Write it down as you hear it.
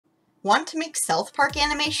Want to make South Park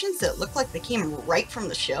animations that look like they came right from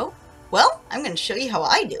the show? Well, I'm going to show you how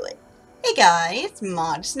I do it. Hey guys,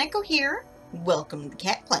 ModestNeko here. Welcome to the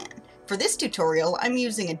Cat Clan. For this tutorial, I'm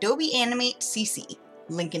using Adobe Animate CC,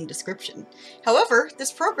 link in description. However,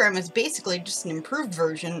 this program is basically just an improved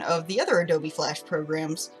version of the other Adobe Flash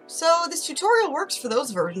programs, so this tutorial works for those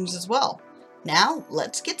versions as well. Now,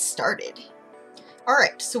 let's get started.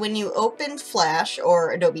 Alright, so when you open Flash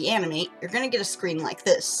or Adobe Animate, you're going to get a screen like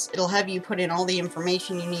this. It'll have you put in all the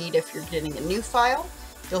information you need if you're getting a new file.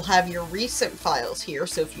 You'll have your recent files here,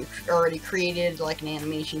 so if you've already created like an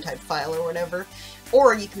animation type file or whatever.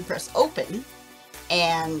 Or you can press open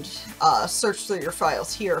and search through your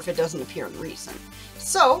files here if it doesn't appear in recent.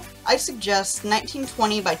 So, I suggest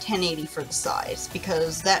 1920 by 1080 for the size,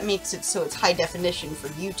 because that makes it so it's high definition for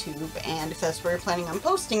YouTube, and if that's where you're planning on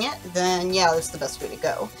posting it, then yeah, that's the best way to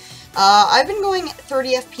go. I've been going at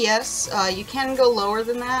 30 FPS, you can go lower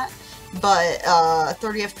than that, but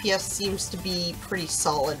 30 FPS seems to be pretty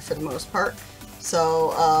solid for the most part. So,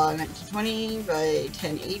 1920 by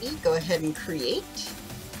 1080, go ahead and create,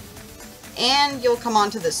 and you'll come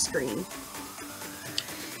onto this screen.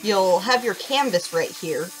 You'll have your canvas right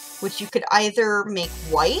here, which you could either make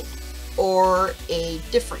white or a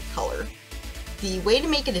different color. The way to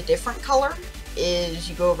make it a different color is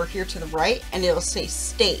you go over here to the right and it'll say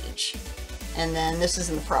stage. And then this is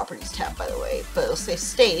in the properties tab, by the way, but it'll say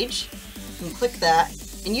stage. You can click that.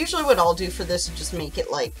 And usually what I'll do for this is just make it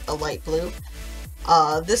like a light blue.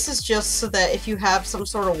 This is just so that if you have some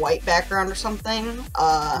sort of white background or something,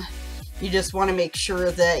 you just want to make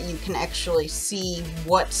sure that you can actually see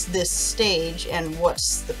what's this stage and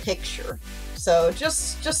what's the picture. So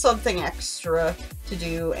just something extra to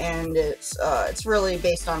do, and it's really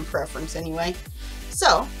based on preference anyway.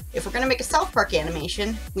 So if we're going to make a South Park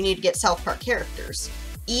animation, we need to get South Park characters.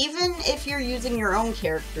 Even if you're using your own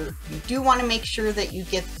character, you do want to make sure that you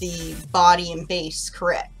get the body and base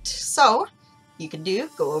correct. So you can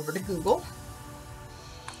go over to Google.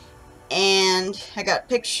 And I got a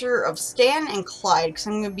picture of Stan and Clyde because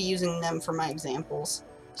I'm going to be using them for my examples.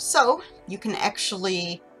 So you can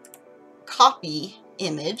actually copy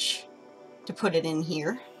image to put it in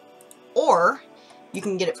here, or you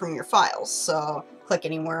can get it from your files. So click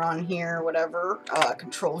anywhere on here, whatever,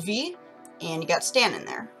 Control V, and you got Stan in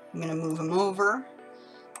there. I'm going to move him over.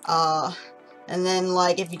 And then,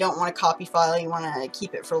 like, if you don't want a copy file, you want to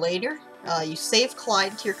keep it for later, you save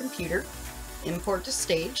Clyde to your computer, import to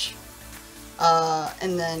stage.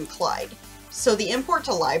 And then Clyde. So the import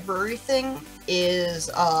to library thing is,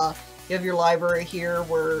 you have your library here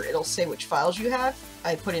where it'll say which files you have.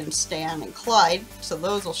 I put in Stan and Clyde, so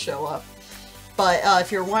those will show up. But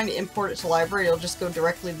if you're wanting to import it to library, it'll just go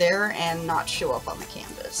directly there and not show up on the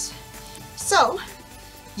canvas. So,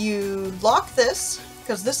 you lock this,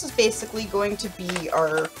 because this is basically going to be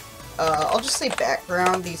our, I'll just say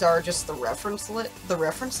background. These are just the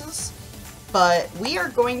references. But we are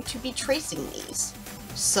going to be tracing these.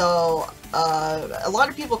 So, a lot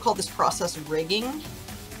of people call this process rigging.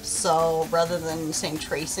 So, rather than saying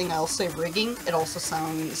tracing, I'll say rigging. It also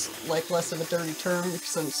sounds like less of a dirty term,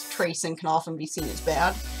 since tracing can often be seen as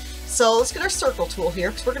bad. So, let's get our circle tool here,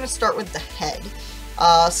 because we're going to start with the head.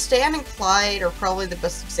 Stan and Clyde are probably the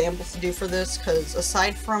best examples to do for this, because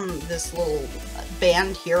aside from this little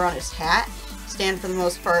band here on his hat, Stan, for the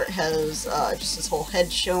most part, has just his whole head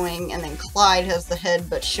showing, and then Clyde has the head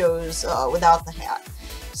but shows without the hat.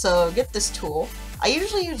 So get this tool. I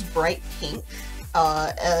usually use bright pink,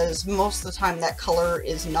 as most of the time that color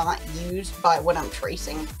is not used by what I'm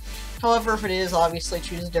tracing. However, if it is, obviously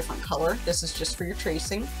choose a different color. This is just for your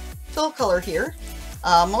tracing. Fill color here.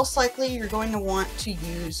 Most likely you're going to want to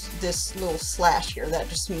use this little slash here. That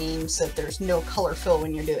just means that there's no color fill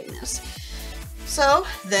when you're doing this. So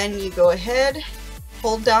then you go ahead,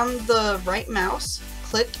 hold down the right mouse,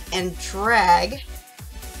 click and drag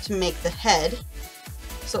to make the head.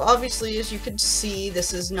 So obviously, as you can see,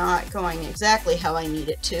 this is not going exactly how I need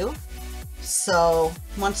it to. So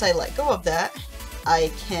once I let go of that,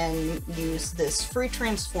 I can use this free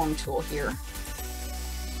transform tool here.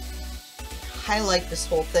 Highlight this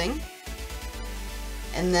whole thing,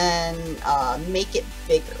 and then make it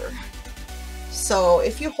bigger. So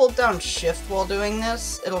if you hold down shift while doing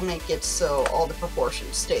this, it'll make it so all the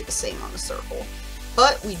proportions stay the same on the circle.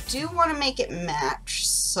 But we do want to make it match,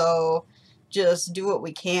 so just do what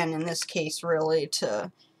we can in this case really to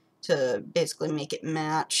basically make it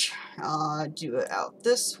match. Do it out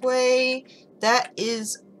this way. That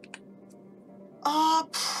is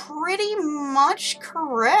pretty much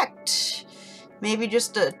correct. Maybe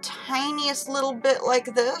just a tiniest little bit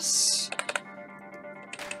like this.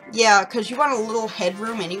 Yeah, because you want a little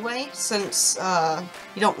headroom anyway, since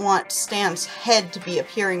you don't want Stan's head to be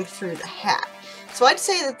appearing through the hat. So I'd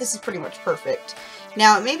say that this is pretty much perfect.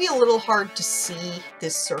 Now, it may be a little hard to see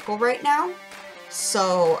this circle right now,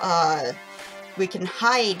 so we can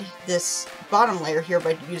hide this bottom layer here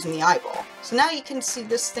by using the eyeball. So now you can see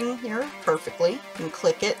this thing here perfectly. You can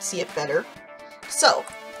click it, see it better. So,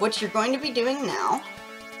 what you're going to be doing now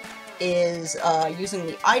is using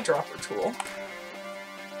the eyedropper tool.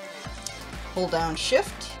 Hold down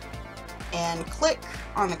Shift and click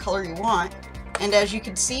on the color you want, and as you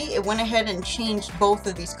can see, it went ahead and changed both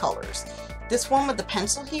of these colors. This one with the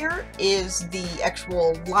pencil here is the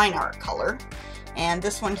actual line art color, and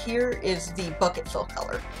this one here is the bucket fill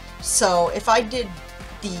color. So if I did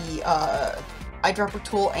the eyedropper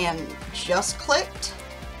tool and just clicked,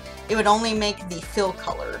 it would only make the fill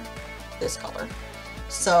color this color.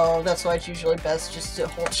 So that's why it's usually best just to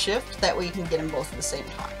hold Shift, that way you can get them both at the same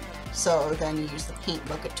time. So then you use the paint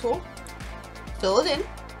bucket tool, fill it in,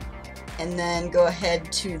 and then go ahead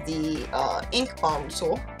to the ink bottle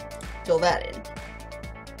tool, fill that in.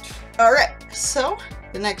 Alright, so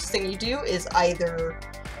the next thing you do is either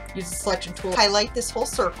use the selection tool, highlight this whole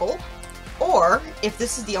circle, or if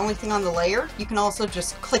this is the only thing on the layer, you can also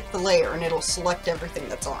just click the layer and it'll select everything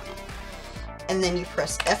that's on it. And then you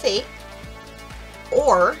press F8,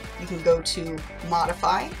 or you can go to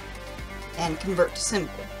Modify and Convert to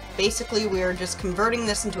Symbol. Basically, we are just converting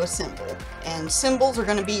this into a symbol, and symbols are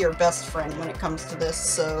going to be your best friend when it comes to this,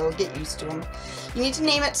 so get used to them. You need to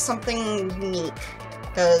name it something unique,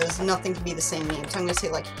 because nothing can be the same name. So I'm going to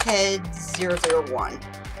say like head 001.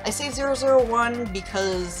 I say 001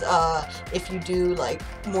 because if you do like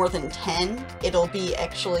more than 10, it'll be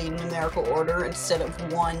actually numerical order instead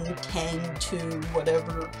of 1, 10, 2,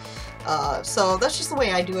 whatever. So that's just the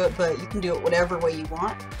way I do it, but you can do it whatever way you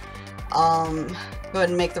want. Go ahead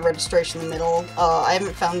and make the registration in the middle. I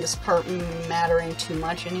haven't found this part mattering too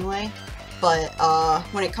much anyway, but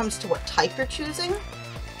when it comes to what type you're choosing,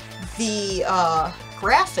 the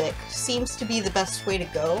graphic seems to be the best way to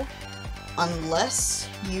go, unless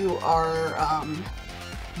you are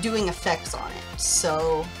doing effects on it.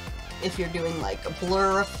 So if you're doing like a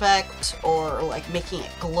blur effect, or like making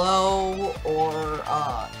it glow, or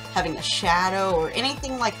having a shadow, or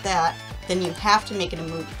anything like that, then you have to make it a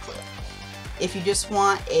movie clip. If you just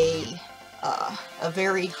want a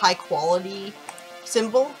very high quality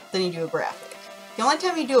symbol, then you do a graphic. The only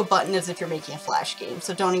time you do a button is if you're making a flash game,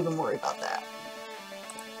 so don't even worry about that.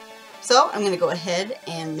 So I'm going to go ahead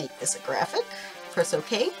and make this a graphic, press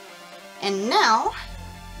OK, and now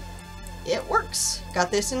it works.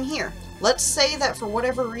 Got this in here. Let's say that for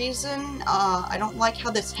whatever reason, I don't like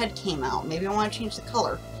how this head came out. Maybe I want to change the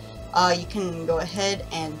color. You can go ahead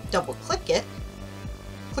and double click it.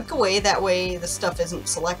 Click away, that way the stuff isn't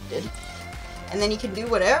selected. And then you can do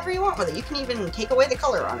whatever you want with it. You can even take away the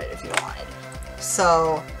color on it if you wanted.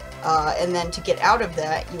 So, and then to get out of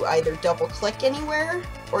that, you either double click anywhere,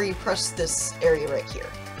 or you press this area right here,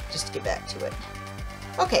 just to get back to it.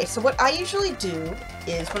 Okay, so what I usually do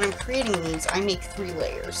is when I'm creating these, I make 3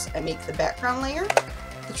 layers. I make the background layer,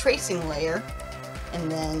 the tracing layer, and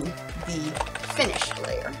then the finished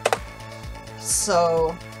layer.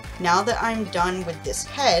 So now that I'm done with this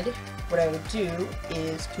head, what I would do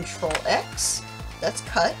is Control X, that's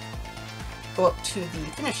cut, go up to the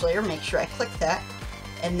finish layer, make sure I click that,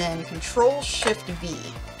 and then Control Shift V,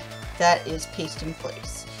 that is paste in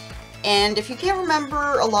place. And if you can't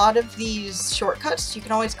remember a lot of these shortcuts, you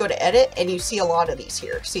can always go to Edit, and you see a lot of these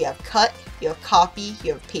here. So you have Cut, you have Copy,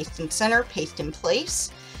 you have Paste in Center, Paste in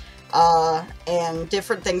Place, and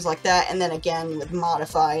different things like that, and then again with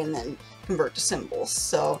Modify, and then Convert to Symbols.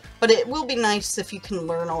 So, but it will be nice if you can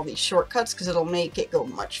learn all these shortcuts, because it'll make it go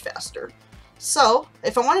much faster. So,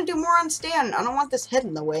 if I want to do more on Stan, I don't want this head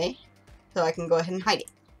in the way, so I can go ahead and hide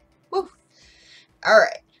it. Woo!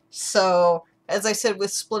 Alright, so as I said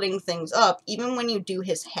with splitting things up, even when you do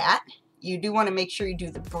his hat, you do want to make sure you do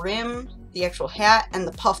the brim, the actual hat, and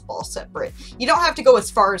the puffball separate. You don't have to go as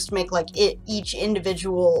far as to make like each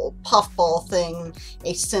individual puffball thing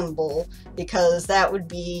a symbol, because that would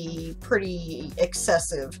be pretty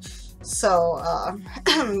excessive. So,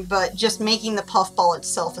 but just making the puffball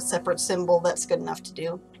itself a separate symbol, that's good enough to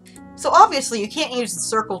do. So obviously you can't use the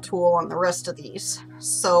circle tool on the rest of these.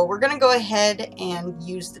 So we're going to go ahead and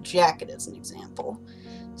use the jacket as an example.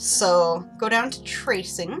 So go down to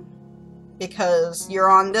tracing, because you're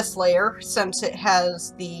on this layer, since it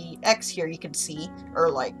has the X here you can see, or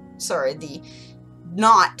like, sorry, the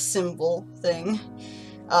not symbol thing.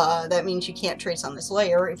 that means you can't trace on this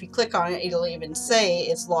layer. If you click on it, it'll even say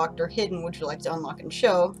it's locked or hidden. Would you like to unlock and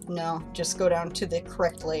show? No, just go down to the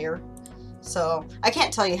correct layer. So I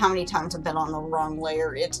can't tell you how many times I've been on the wrong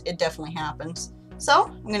layer. It definitely happens. So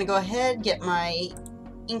I'm going to go ahead, get my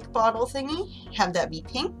ink bottle thingy, have that be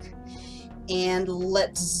pink, and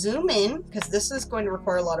let's zoom in because this is going to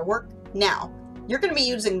require a lot of work. Now, you're going to be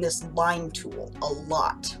using this line tool a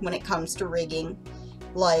lot when it comes to rigging.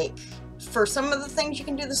 Like, for some of the things you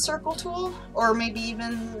can do the circle tool, or maybe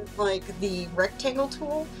even like the rectangle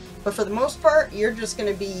tool, but for the most part, you're just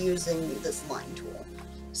going to be using this line tool.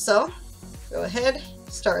 So, go ahead,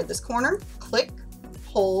 start at this corner, click,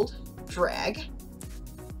 hold, drag,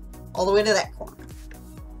 all the way to that corner.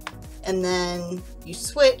 And then you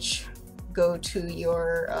switch, go to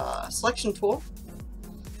your selection tool,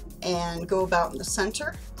 and go about in the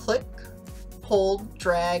center, click, hold,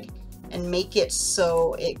 drag, and make it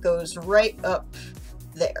so it goes right up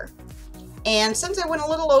there. And since I went a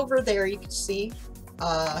little over there, you can see,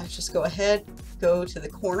 just go ahead, go to the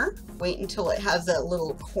corner, wait until it has that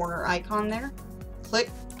little corner icon there, click,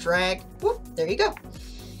 drag, whoop, there you go.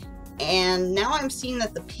 And now I'm seeing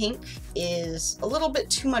that the pink is a little bit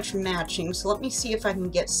too much matching, so let me see if I can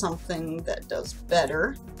get something that does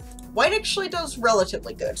better. White actually does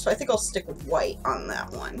relatively good, so I think I'll stick with white on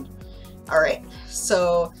that one. Alright,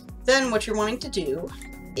 so then what you're wanting to do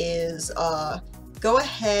is go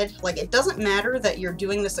ahead, like it doesn't matter that you're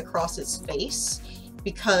doing this across his face,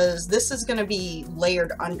 because this is going to be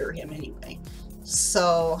layered under him anyway.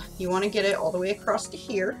 So you want to get it all the way across to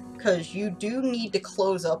here, because you do need to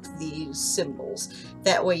close up these symbols.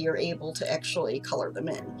 That way you're able to actually color them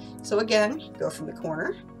in. So again, go from the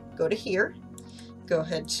corner, go to here, go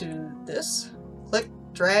ahead to this, click,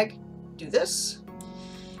 drag, do this,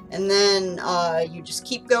 and then you just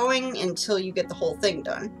keep going until you get the whole thing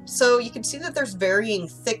done. So you can see that there's varying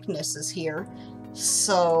thicknesses here.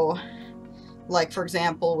 So, like for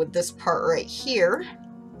example, with this part right here,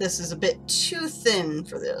 this is a bit too thin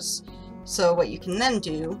for this. So what you can then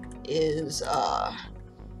do is,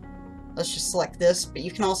 let's just select this, but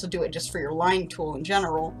you can also do it just for your line tool in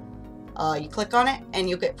general. You click on it and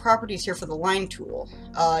you'll get properties here for the line tool.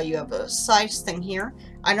 You have a size thing here.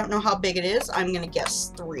 I don't know how big it is. I'm going to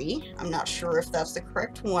guess 3. I'm not sure if that's the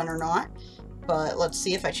correct one or not. But let's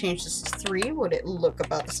see, if I change this to 3, would it look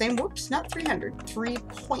about the same? Whoops, not 300.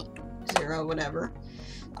 3.0 whatever.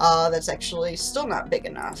 That's actually still not big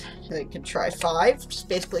enough. You could try 5. Just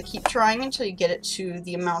basically keep trying until you get it to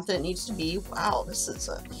the amount that it needs to be. Wow, this is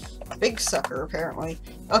a big sucker apparently.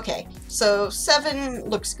 Okay, so 7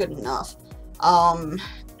 looks good enough.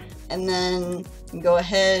 And then you go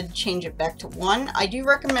ahead, change it back to 1. I do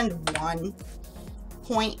recommend 1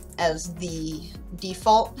 point as the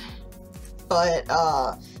default, but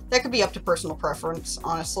that could be up to personal preference,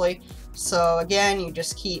 honestly. So again, you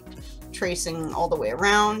just keep tracing all the way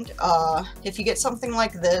around. If you get something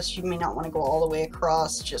like this, you may not want to go all the way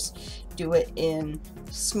across. Just do it in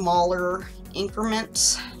smaller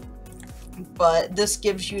increments. But this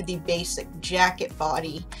gives you the basic jacket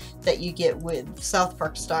body that you get with South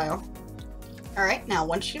Park style. Alright, now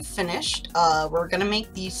once you've finished, we're going to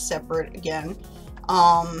make these separate again.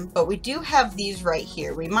 But we do have these right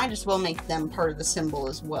here. We might as well make them part of the symbol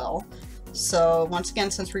as well. So once again,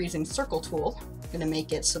 since we're using circle tool, I'm going to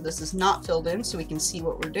make it so this is not filled in so we can see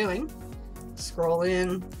what we're doing. Scroll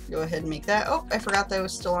in, go ahead and make that. Oh, I forgot that I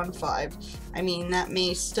was still on 5. I mean, that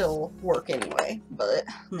may still work anyway, but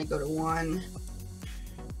let me go to 1.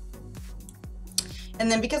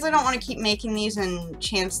 And then because I don't want to keep making these and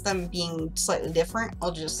chance them being slightly different,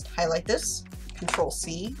 I'll just highlight this, Control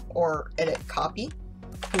C, or edit copy,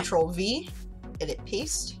 Control V, edit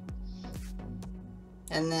paste,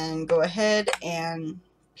 and then go ahead and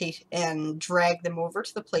paste and drag them over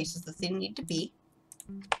to the places that they need to be.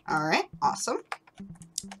 Alright, awesome.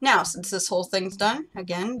 Now, since this whole thing's done,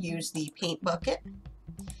 again, use the paint bucket,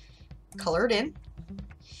 color it in,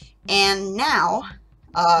 and now,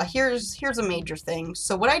 here's a major thing.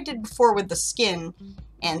 So what I did before with the skin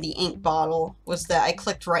and the ink bottle was that I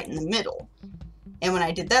clicked right in the middle, and when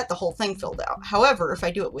I did that, the whole thing filled out. However, if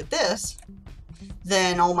I do it with this,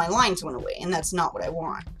 then all my lines went away, and that's not what I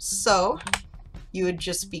want. So, you would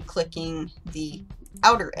just be clicking the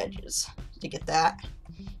outer edges to get that,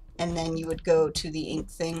 and then you would go to the ink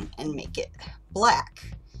thing and make it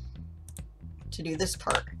black to do this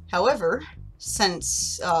part. However,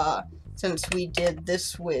 since we did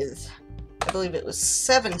this with, I believe it was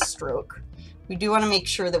 7-stroke, we do want to make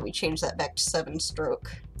sure that we change that back to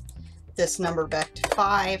 7-stroke. This number back to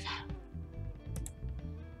 5,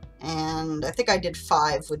 and I think I did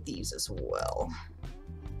 5 with these as well.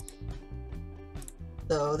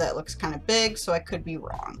 though that looks kind of big, so I could be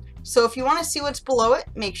wrong. So if you want to see what's below it,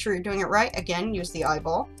 make sure you're doing it right. Again, use the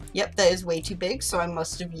eyeball. Yep, that is way too big, so I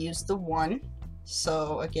must have used the 1.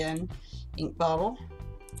 So again, ink bottle,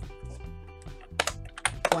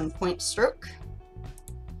 1 point stroke,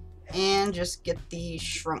 and just get the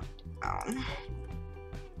shrunk down.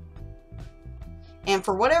 And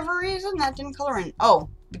for whatever reason, that didn't color in. Oh,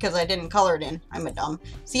 because I didn't color it in. I'm a dumb.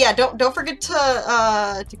 So yeah, don't forget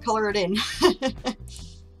to color it in.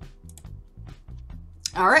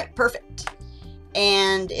 All right, perfect.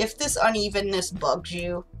 And if this unevenness bugs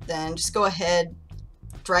you, then just go ahead,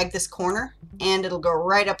 drag this corner, and it'll go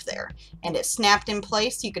right up there. And it snapped in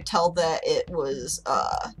place. You could tell that it was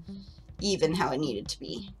even how it needed to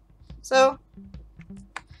be. So,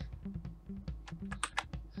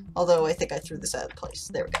 although I think I threw this out of place.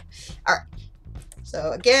 There we go. All right.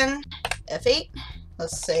 So again, F8.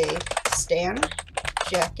 Let's say Stan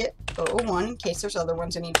Jacket 001 in case there's other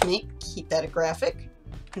ones I need to make. Keep that a graphic.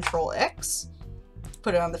 Control X.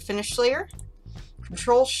 Put it on the finish layer.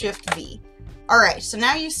 Control Shift V. Alright, so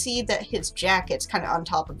now you see that his jacket's kind of on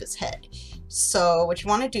top of his head. So what you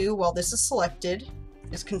want to do while this is selected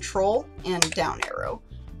is Control and down arrow.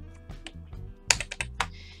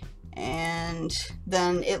 And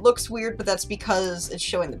then it looks weird, but that's because it's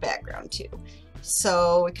showing the background too.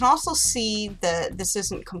 So we can also see that this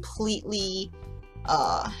isn't completely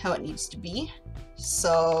how it needs to be.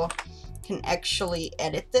 So you can actually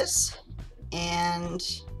edit this, and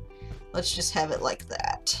let's just have it like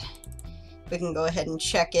that. We can go ahead and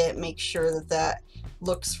check it, make sure that that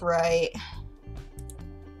looks right.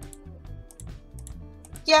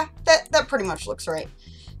 Yeah, that pretty much looks right.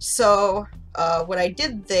 So what I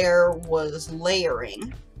did there was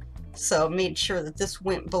layering. So made sure that this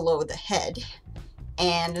went below the head.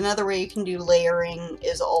 And another way you can do layering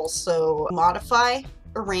is also modify,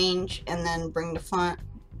 arrange, and then bring to front,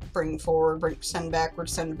 bring forward, send backward,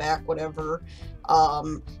 send back, whatever.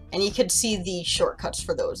 And you could see the shortcuts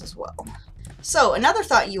for those as well. So another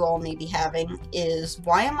thought you all may be having is,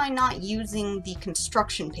 why am I not using the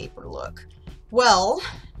construction paper look? Well,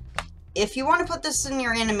 if you want to put this in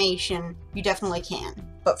your animation, you definitely can.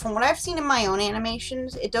 But from what I've seen in my own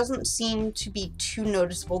animations, it doesn't seem to be too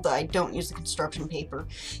noticeable that I don't use the construction paper.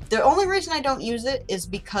 The only reason I don't use it is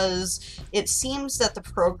because it seems that the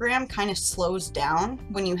program kind of slows down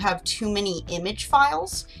when you have too many image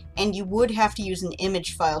files, and you would have to use an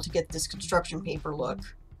image file to get this construction paper look.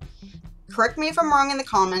 Correct me if I'm wrong in the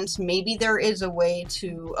comments. Maybe there is a way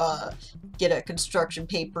to get a construction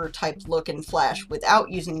paper type look in Flash without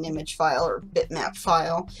using an image file or bitmap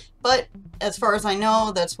file, but as far as I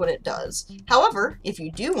know, that's what it does. However, if you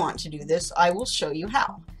do want to do this, I will show you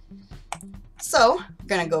how. So, we're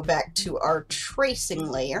going to go back to our tracing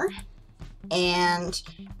layer, and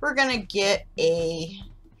we're going to get a,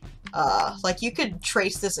 like you could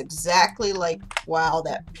trace this exactly like, wow,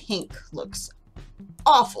 that pink looks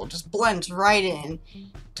awful, just blends right in.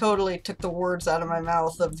 Totally took the words out of my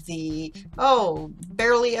mouth of the, oh,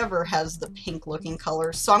 barely ever has the pink looking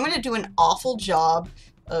color. So I'm going to do an awful job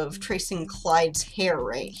of tracing Clyde's hair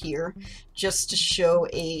right here, just to show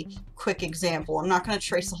a quick example. I'm not going to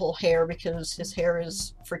trace the whole hair because his hair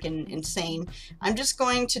is freaking insane. I'm just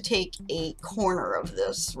going to take a corner of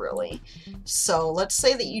this, really. So let's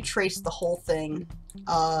say that you trace the whole thing.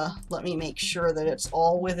 Let me make sure that it's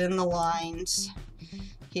all within the lines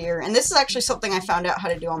here. And this is actually something I found out how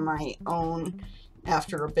to do on my own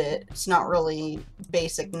after a bit. It's not really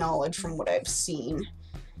basic knowledge from what I've seen.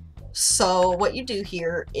 So what you do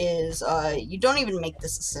here is you don't even make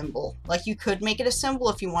this a symbol. Like, you could make it a symbol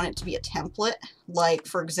if you want it to be a template. Like,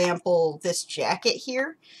 for example, this jacket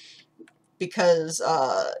here, because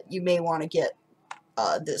you may want to get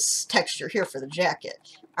this texture here for the jacket.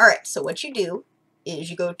 Alright, so what you do is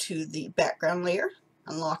you go to the background layer,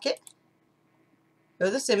 unlock it, go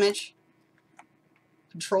to this image,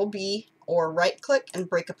 Control B, or right click and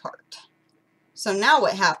break apart. So now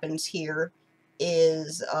what happens here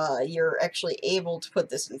is you're actually able to put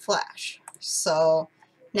this in Flash. So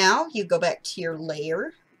now you go back to your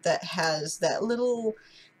layer that has that little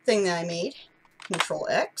thing that I made, Control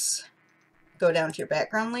X, go down to your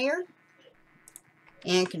background layer,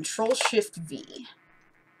 and Control Shift V.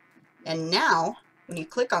 And now, when you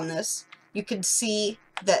click on this, you can see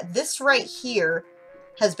that this right here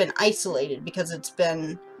has been isolated because it's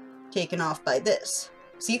been taken off by this.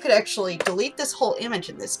 So you could actually delete this whole image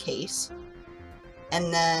in this case,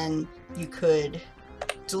 and then you could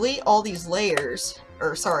delete all these layers,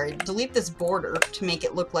 or sorry, delete this border to make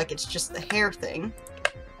it look like it's just the hair thing.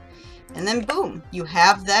 And then boom, you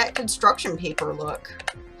have that construction paper look.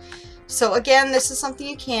 So again, this is something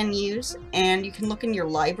you can use, and you can look in your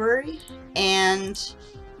library, and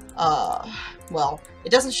well,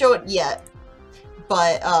 it doesn't show it yet,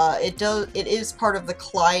 but it is part of the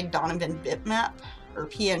Clyde Donovan bitmap, or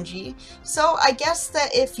PNG. So I guess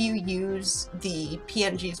that if you use the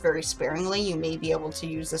PNGs very sparingly, you may be able to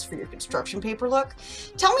use this for your construction paper look.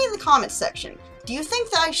 Tell me in the comments section, do you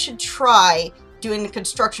think that I should try doing the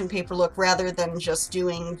construction paper look rather than just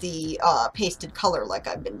doing the pasted color like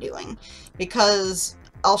I've been doing? Because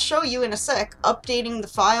I'll show you in a sec, updating the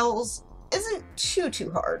files isn't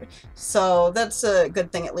too hard. So that's a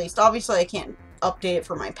good thing at least. Obviously I can't update it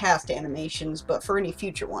for my past animations, but for any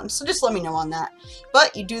future ones. So just let me know on that.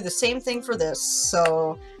 But you do the same thing for this.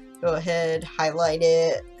 So go ahead, highlight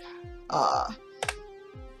it,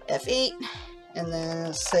 F8, and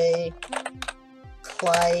then say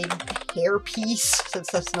Clyde hairpiece, since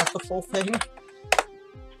that's not the full thing.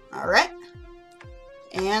 Alright.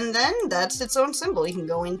 And then that's its own symbol. You can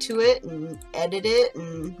go into it and edit it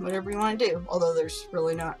and whatever you want to do. Although there's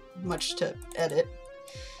really not much to edit.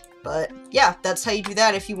 But yeah, that's how you do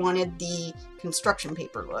that if you wanted the construction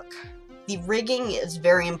paper look. The rigging is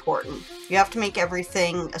very important. You have to make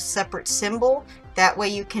everything a separate symbol. That way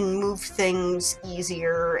you can move things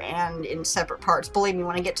easier and in separate parts. Believe me,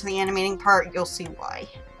 when I get to the animating part, you'll see why.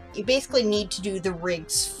 You basically need to do the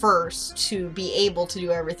rigs first to be able to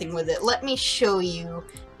do everything with it. Let me show you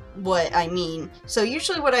what I mean. So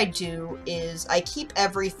usually what I do is I keep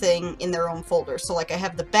everything in their own folder. So like I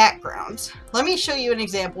have the backgrounds. Let me show you an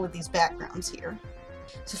example with these backgrounds here.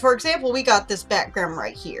 So for example, we got this background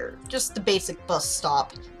right here, just the basic bus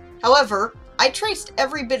stop. However, I traced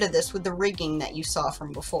every bit of this with the rigging that you saw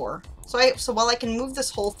from before. So while I can move this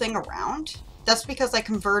whole thing around, that's because I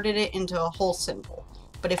converted it into a whole symbol.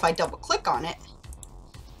 But if I double click on it,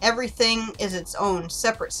 everything is its own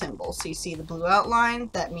separate symbol. So you see the blue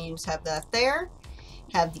outline, that means have that there.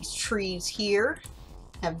 Have these trees here.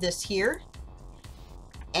 Have this here.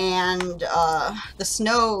 And the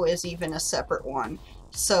snow is even a separate one.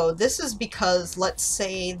 So this is because, let's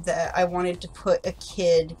say that I wanted to put a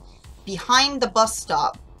kid behind the bus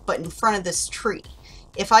stop, but in front of this tree.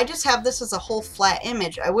 If I just have this as a whole flat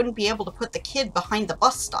image, I wouldn't be able to put the kid behind the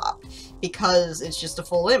bus stop because it's just a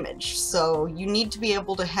full image. So you need to be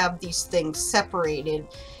able to have these things separated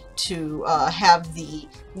to have the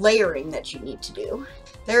layering that you need to do.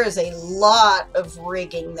 There is a lot of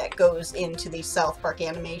rigging that goes into these South Park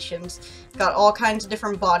animations. Got all kinds of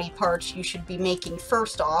different body parts you should be making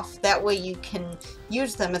first off. That way you can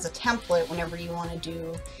use them as a template whenever you want to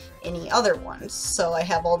do any other ones. So I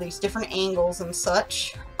have all these different angles and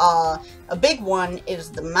such. A big one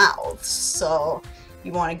is the mouths. So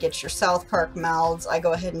you want to get your South Park mouths. I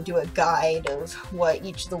go ahead and do a guide of what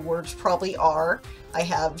each of the words probably are. I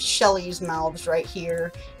have Shelly's mouths right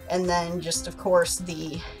here. And then just, of course,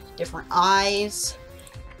 the different eyes.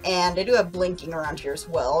 And I do have blinking around here as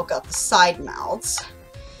well. Got the side mouths.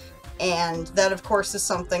 And that, of course, is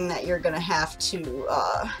something that you're going to have to,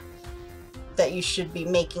 that you should be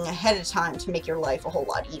making ahead of time to make your life a whole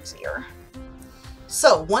lot easier.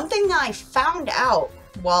 So, one thing that I found out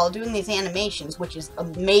while doing these animations, which is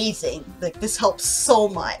amazing, like this helps so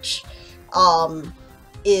much,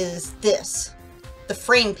 is this, the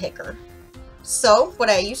frame picker. So, what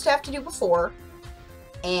I used to have to do before,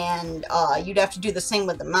 and you'd have to do the same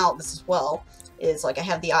with the mouths as well, is like I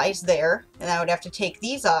have the eyes there, and I would have to take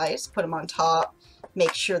these eyes, put them on top,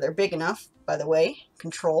 make sure they're big enough, by the way,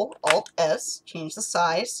 Control-Alt-S, change the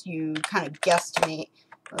size, you kind of guesstimate,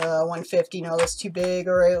 150, no, that's too big,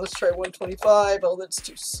 alright, let's try 125, oh,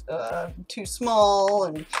 that's too small,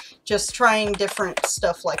 and just trying different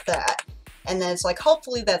stuff like that. And then it's like,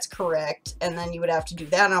 hopefully that's correct, and then you would have to do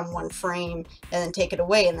that on one frame, and then take it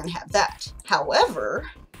away, and then have that. However,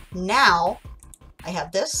 now, I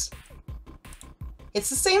have this. It's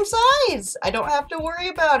the same size! I don't have to worry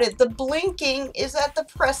about it. The blinking is at the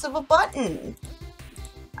press of a button.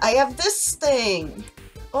 I have this thing.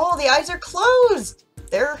 Oh, the eyes are closed!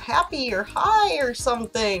 They're happy or high or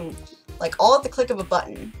something. Like, all at the click of a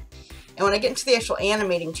button. And when I get into the actual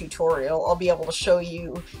animating tutorial, I'll be able to show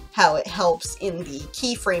you how it helps in the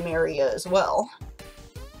keyframe area as well.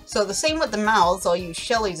 So the same with the mouths, I'll use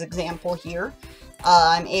Shelly's example here.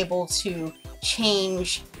 I'm able to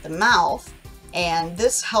change the mouth, and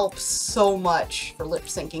this helps so much for lip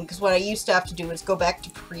syncing, because what I used to have to do is go back to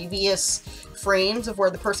previous frames of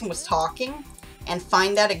where the person was talking and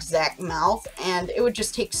find that exact mouth, and it would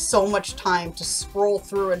just take so much time to scroll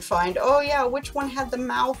through and find, oh yeah, which one had the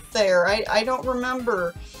mouth there? I don't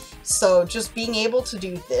remember. So just being able to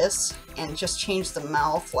do this and just change the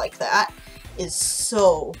mouth like that is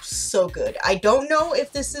so good. I don't know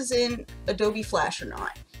if this is in Adobe Flash or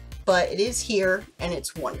not, but it is here and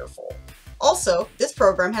it's wonderful. Also, this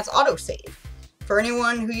program has autosave. For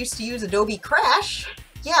anyone who used to use Adobe Crash,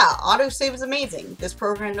 yeah, autosave is amazing. This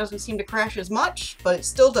program doesn't seem to crash as much, but it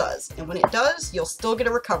still does. And when it does, you'll still get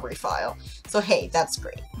a recovery file. So hey, that's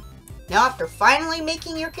great. Now after finally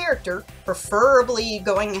making your character, preferably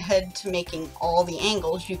going ahead to making all the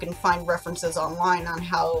angles, you can find references online on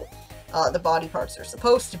how the body parts are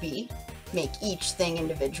supposed to be. Make each thing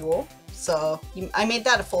individual. So I made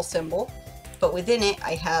that a full symbol. But within it,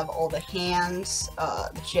 I have all the hands,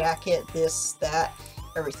 the jacket, this, that,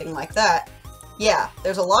 everything like that. Yeah,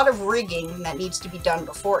 there's a lot of rigging that needs to be done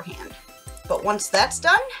beforehand. But once that's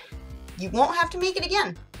done, you won't have to make it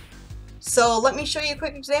again. So let me show you a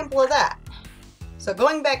quick example of that. So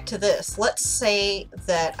going back to this, let's say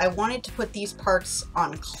that I wanted to put these parts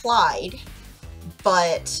on Clyde,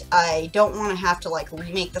 but I don't want to have to like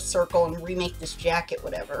remake the circle and remake this jacket,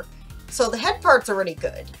 whatever. So the head part's already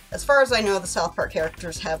good. As far as I know, the South Park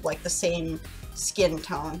characters have like the same skin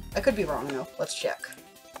tone. I could be wrong though. Let's check.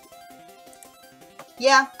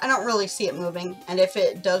 Yeah, I don't really see it moving, and if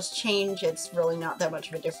it does change, it's really not that much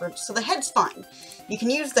of a difference. So the head's fine. You can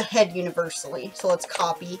use the head universally. So let's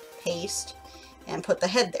copy, paste, and put the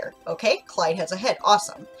head there. Okay, Clyde has a head.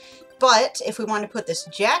 Awesome. But if we want to put this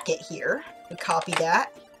jacket here, we copy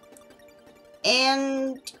that.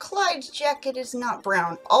 And Clyde's jacket is not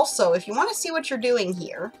brown. Also, if you want to see what you're doing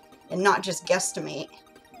here, and not just guesstimate,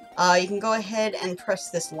 you can go ahead and press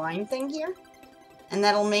this line thing here, and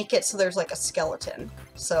that'll make it so there's like a skeleton.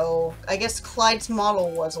 So I guess Clyde's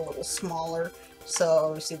model was a little smaller.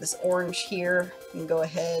 So you see this orange here, you can go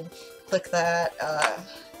ahead, click that,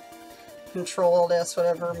 Control-S,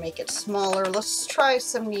 whatever, make it smaller. Let's try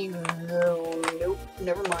 70, nope,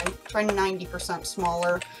 never mind. Try 90%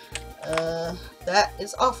 smaller. That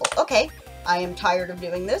is awful. Okay, I am tired of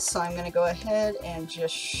doing this, so I'm going to go ahead and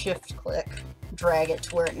just shift-click, drag it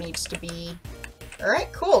to where it needs to be.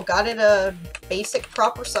 Alright, cool, got it a basic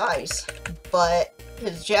proper size, but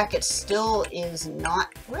his jacket still is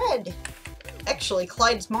not red. Actually,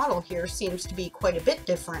 Clyde's model here seems to be quite a bit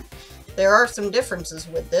different. There are some differences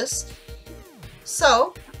with this.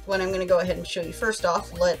 So, what I'm going to go ahead and show you first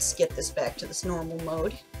off, let's get this back to this normal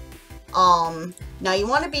mode. Now you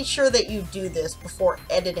want to be sure that you do this before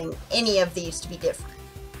editing any of these to be different,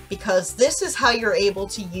 because this is how you're able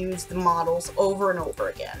to use the models over and over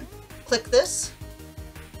again. Click this,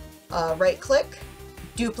 right click,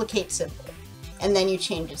 duplicate symbol, and then you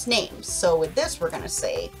change its name. So with this we're going to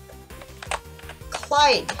say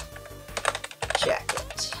Clyde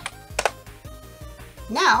jacket.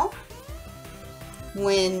 Now,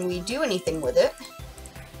 when we do anything with it,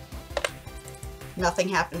 nothing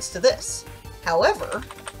happens to this. However,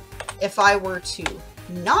 if I were to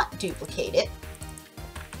not duplicate it,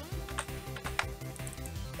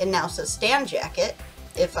 it now says Stan jacket.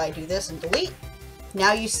 If I do this and delete,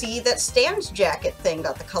 now you see that Stan's jacket thing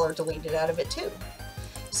got the color deleted out of it too.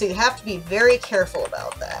 So you have to be very careful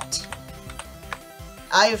about that.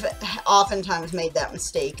 I've oftentimes made that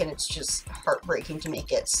mistake, and it's just heartbreaking to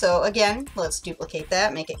make it. So again, let's duplicate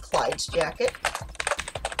that, make it Clyde's jacket.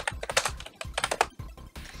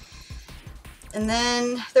 And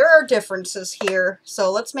then there are differences here,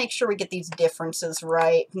 so let's make sure we get these differences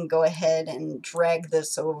right. We can go ahead and drag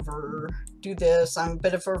this over, do this. I'm a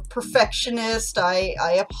bit of a perfectionist. I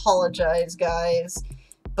apologize, guys.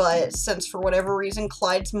 But since for whatever reason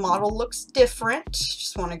Clyde's model looks different,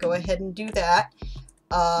 just want to go ahead and do that.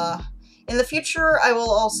 In the future, I will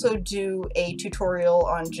also do a tutorial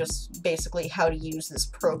on just basically how to use this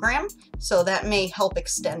program, so that may help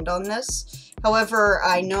extend on this. However,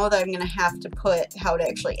 I know that I'm going to have to put how to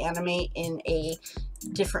actually animate in a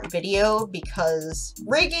different video, because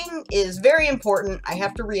rigging is very important. I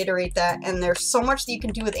have to reiterate that, and there's so much that you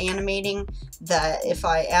can do with animating that if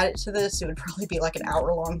I add it to this, it would probably be like an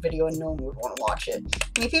hour-long video and no one would want to watch it.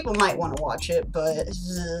 I mean, people might want to watch it, but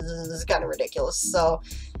it's kind of ridiculous. So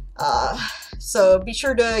be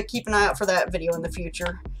sure to keep an eye out for that video in the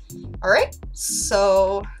future. Alright,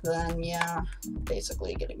 so then, yeah,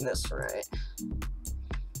 basically getting this right.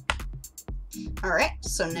 Alright,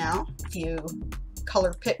 so now if you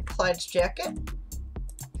color pick Clyde's jacket.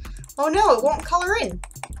 Oh no, it won't color in.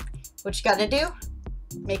 What you gotta do?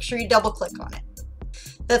 Make sure you double click on it.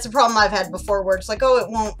 That's a problem I've had before where it's like, oh, it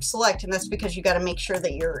won't select, and that's because you gotta make sure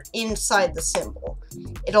that you're inside the symbol.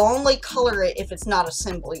 It'll only color it if it's not a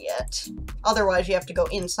symbol yet. Otherwise, you have to go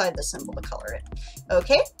inside the symbol to color it.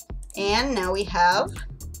 Okay, and now we have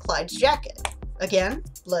Clyde's jacket. Again,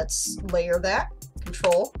 let's layer that.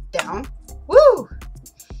 Control, down. Woo!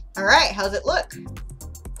 Alright, how's it look?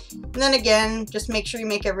 And then again, just make sure you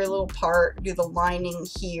make every little part, do the lining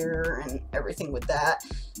here and everything with that.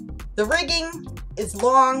 The rigging is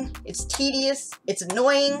long, it's tedious, it's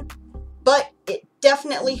annoying, but it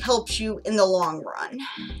definitely helps you in the long run.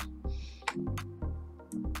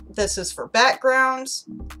 This is for backgrounds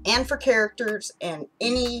and for characters and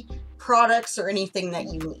any products or anything that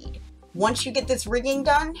you need. Once you get this rigging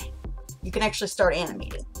done, you can actually start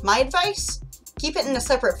animating. My advice, keep it in a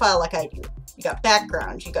separate file like I do. You got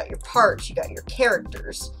backgrounds, you got your parts, you got your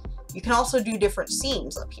characters. You can also do different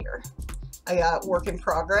scenes up here. I got work in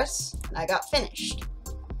progress, and I got finished.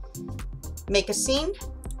 Make a scene,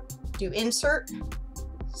 do insert,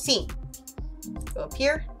 scene. Go up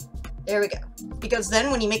here, there we go. Because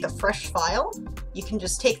then when you make a fresh file, you can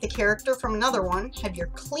just take the character from another one, have your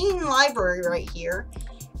clean library right here,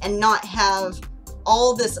 and not have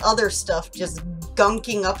all this other stuff just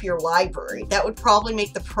gunking up your library. That would probably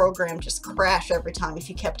make the program just crash every time if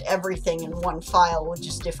you kept everything in one file with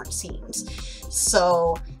just different scenes.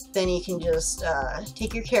 So then you can just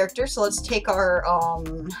take your character. So let's take our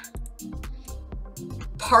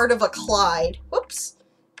part of a Clyde. Whoops.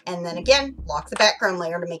 And then again, lock the background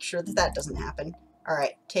layer to make sure that that doesn't happen. All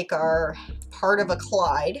right, take our part of a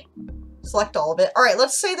Clyde. Select all of it. All right,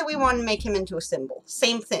 let's say that we want to make him into a symbol.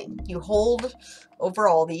 Same thing. You hold over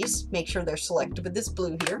all these. Make sure they're selected with this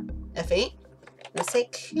blue here. F8. Let's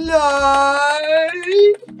say Clyde.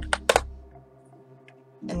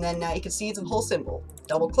 And then now you can see it's a whole symbol.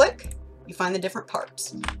 Double click. You find the different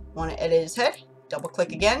parts. Want to edit his head? Double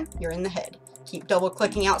click again. You're in the head. Keep double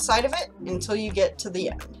clicking outside of it until you get to the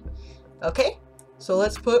end. Okay? So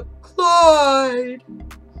let's put Clyde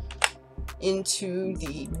into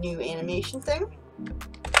the new animation thing,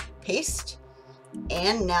 paste,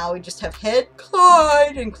 and now we just have head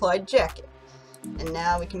Clyde and Clyde jacket. And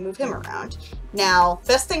now we can move him around. Now,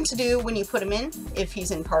 best thing to do when you put him in, if he's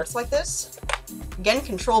in parts like this, again,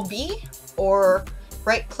 Control B, or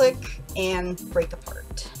right click and break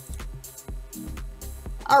apart.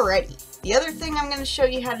 Alrighty, the other thing I'm going to show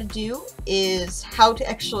you how to do is how to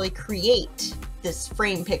actually create this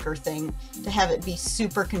frame picker thing to have it be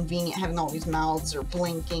super convenient, having all these mouths or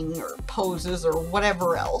blinking or poses or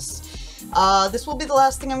whatever else. This will be the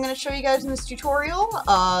last thing I'm going to show you guys in this tutorial.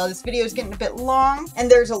 This video is getting a bit long, and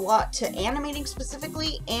there's a lot to animating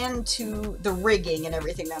specifically and to the rigging and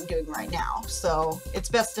everything that I'm doing right now. So it's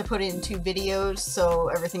best to put it in 2 videos so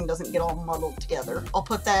everything doesn't get all muddled together. I'll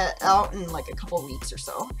put that out in like a couple weeks or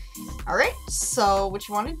so. Alright, so what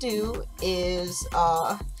you want to do is,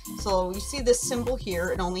 so you see this symbol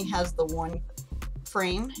here, it only has the one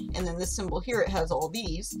frame, and then this symbol here, it has all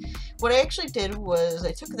these. What I actually did was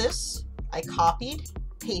I took this, I copied,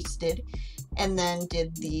 pasted, and then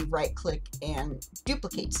did the right click and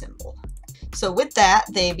duplicate symbol. So with that,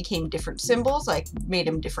 they became different symbols. I made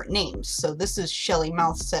them different names. So this is Shelly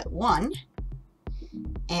Mouth Set 1,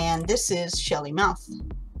 and this is Shelly Mouth.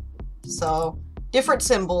 So different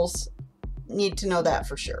symbols, need to know that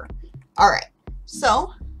for sure. Alright,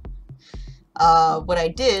 so what I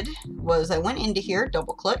did was I went into here,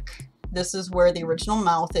 double click. This is where the original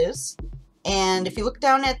mouth is. And if you look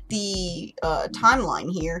down at the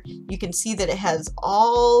timeline here, you can see that it has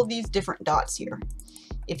all these different dots here.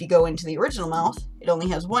 If you go into the original mouth, it only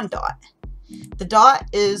has one dot. The dot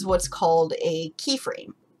is what's called a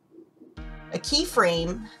keyframe. A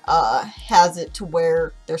keyframe has it to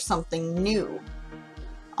where there's something new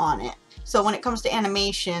on it. So when it comes to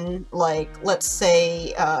animation, like let's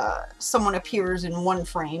say someone appears in one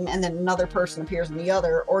frame and then another person appears in the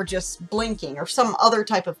other, or just blinking or some other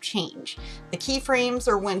type of change. The keyframes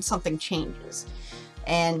are when something changes.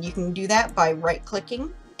 And you can do that by right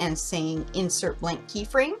clicking and saying insert blank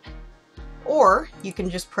keyframe, or you can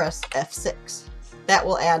just press F6. That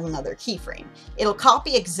will add another keyframe. It'll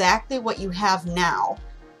copy exactly what you have now,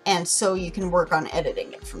 and so you can work on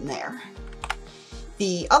editing it from there.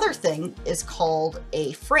 The other thing is called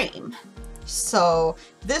a frame. So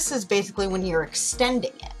this is basically when you're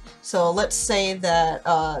extending it. So let's say that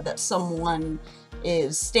that someone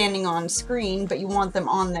is standing on screen, but you want them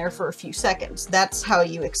on there for a few seconds. That's how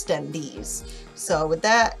you extend these. So with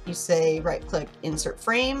that, you say right click, insert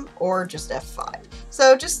frame, or just F5.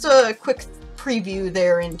 So just a quick preview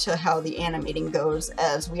there into how the animating goes,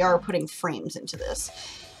 as we are putting frames into this.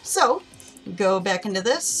 So go back into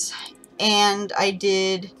this, and I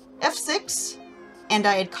did F6, and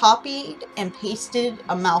I had copied and pasted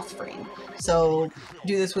a mouth frame. So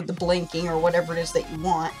do this with the blinking or whatever it is that you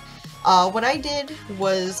want. What I did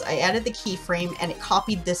was I added the keyframe and it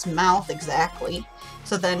copied this mouth exactly.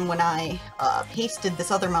 So then when I pasted this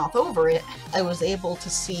other mouth over it, I was able to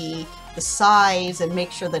see the size and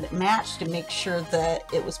make sure that it matched and make sure that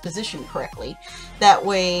it was positioned correctly. That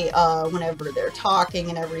way, whenever they're talking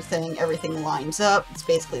and everything lines up. It's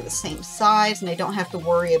basically the same size, and I don't have to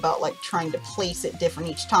worry about like trying to place it different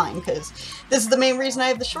each time, because this is the main reason I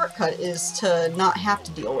have the shortcut, is to not have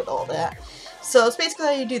to deal with all that. So it's basically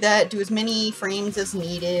how you do that. Do as many frames as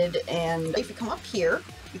needed, and if you come up here,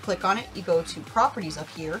 you click on it, you go to properties up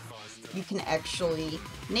here, you can actually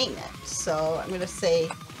name it. So I'm going to say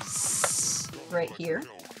right here,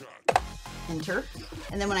 enter,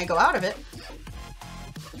 and then when I go out of it,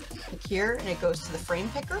 click here, and it goes to the frame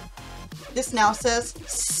picker. This now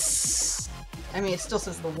says, I mean, it still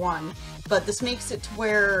says the 1, but this makes it to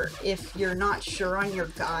where if you're not sure on your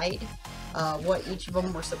guide what each of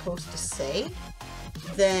them were supposed to say,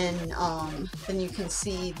 then you can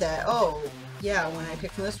see that, oh yeah, when I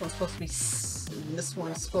pick from this one's supposed to be S, and this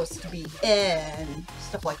one's supposed to be and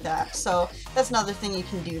stuff like that. So that's another thing you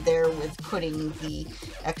can do there with putting the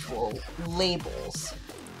actual labels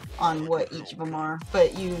on what each of them are.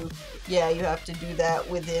 But you have to do that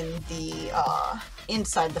within the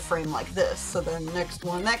inside the frame like this. So then the next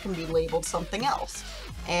one, that can be labeled something else,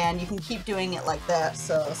 and you can keep doing it like that.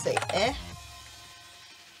 So say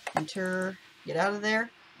enter, get out of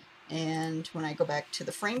there, and when I go back to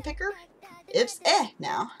the frame picker, it's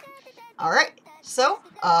now. Alright, so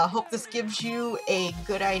hope this gives you a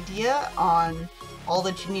good idea on all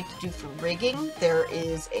that you need to do for rigging. There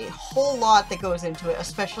is a whole lot that goes into it,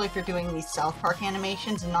 especially if you're doing these South Park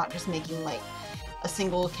animations and not just making like a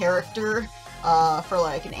single character for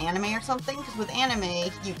like an anime or something, because with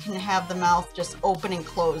anime you can have the mouth just open and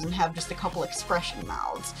close and have just a couple expression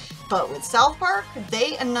mouths, but with South Park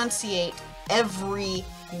they enunciate every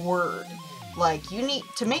word. Like, you need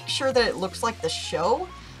to make sure that it looks like the show,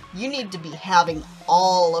 you need to be having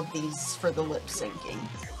all of these for the lip syncing.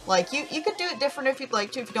 Like, you could do it different if you'd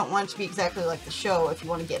like to, if you don't want it to be exactly like the show. If you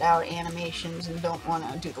want to get out animations and don't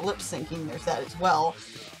want to do the lip syncing, there's that as well.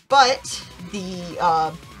 But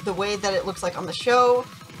the way that it looks like on the show,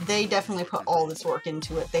 they definitely put all this work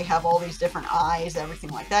into it. They have all these different eyes, everything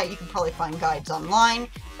like that. You can probably find guides online.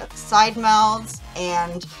 Got the side mouths,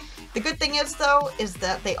 and the good thing is, though, is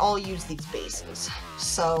that they all use these bases.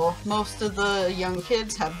 So most of the young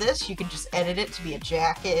kids have this. You can just edit it to be a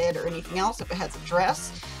jacket or anything else. If it has a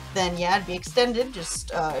dress, then yeah, it'd be extended.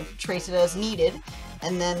 Just trace it as needed.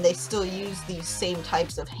 And then they still use these same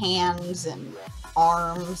types of hands and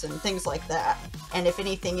arms and things like that. And if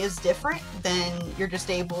anything is different, then you're just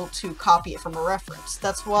able to copy it from a reference.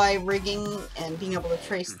 That's why rigging and being able to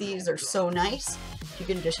trace these are so nice. You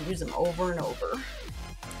can just use them over and over.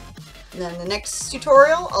 And then the next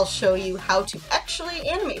tutorial, I'll show you how to actually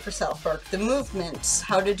animate for South Park. The movements,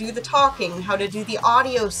 how to do the talking, how to do the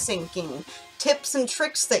audio syncing, tips and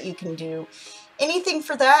tricks that you can do. Anything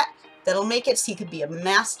for that, that'll make it so you can be a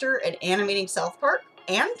master at animating South Park,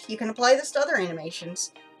 and you can apply this to other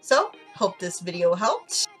animations. So, hope this video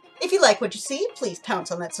helped. If you like what you see, please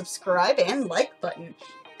pounce on that subscribe and like button.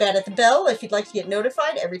 Bat at the bell if you'd like to get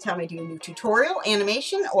notified every time I do a new tutorial,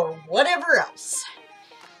 animation, or whatever else.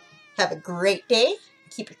 Have a great day.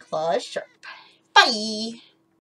 Keep your claws sharp. Bye!